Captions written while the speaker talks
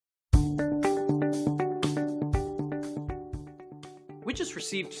We just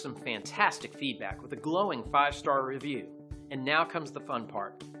received some fantastic feedback with a glowing 5-star review. And now comes the fun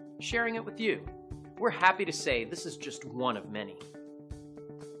part, sharing it with you. We're happy to say this is just one of many.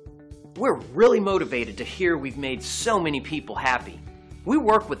 We're really motivated to hear we've made so many people happy. We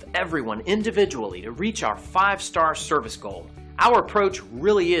work with everyone individually to reach our 5-star service goal. Our approach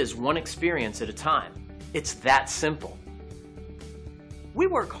really is one experience at a time. It's that simple. We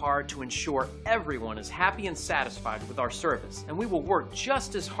work hard to ensure everyone is happy and satisfied with our service, and we will work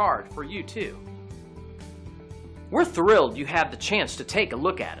just as hard for you too. We're thrilled you had the chance to take a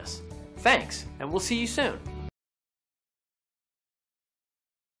look at us. Thanks, and we'll see you soon.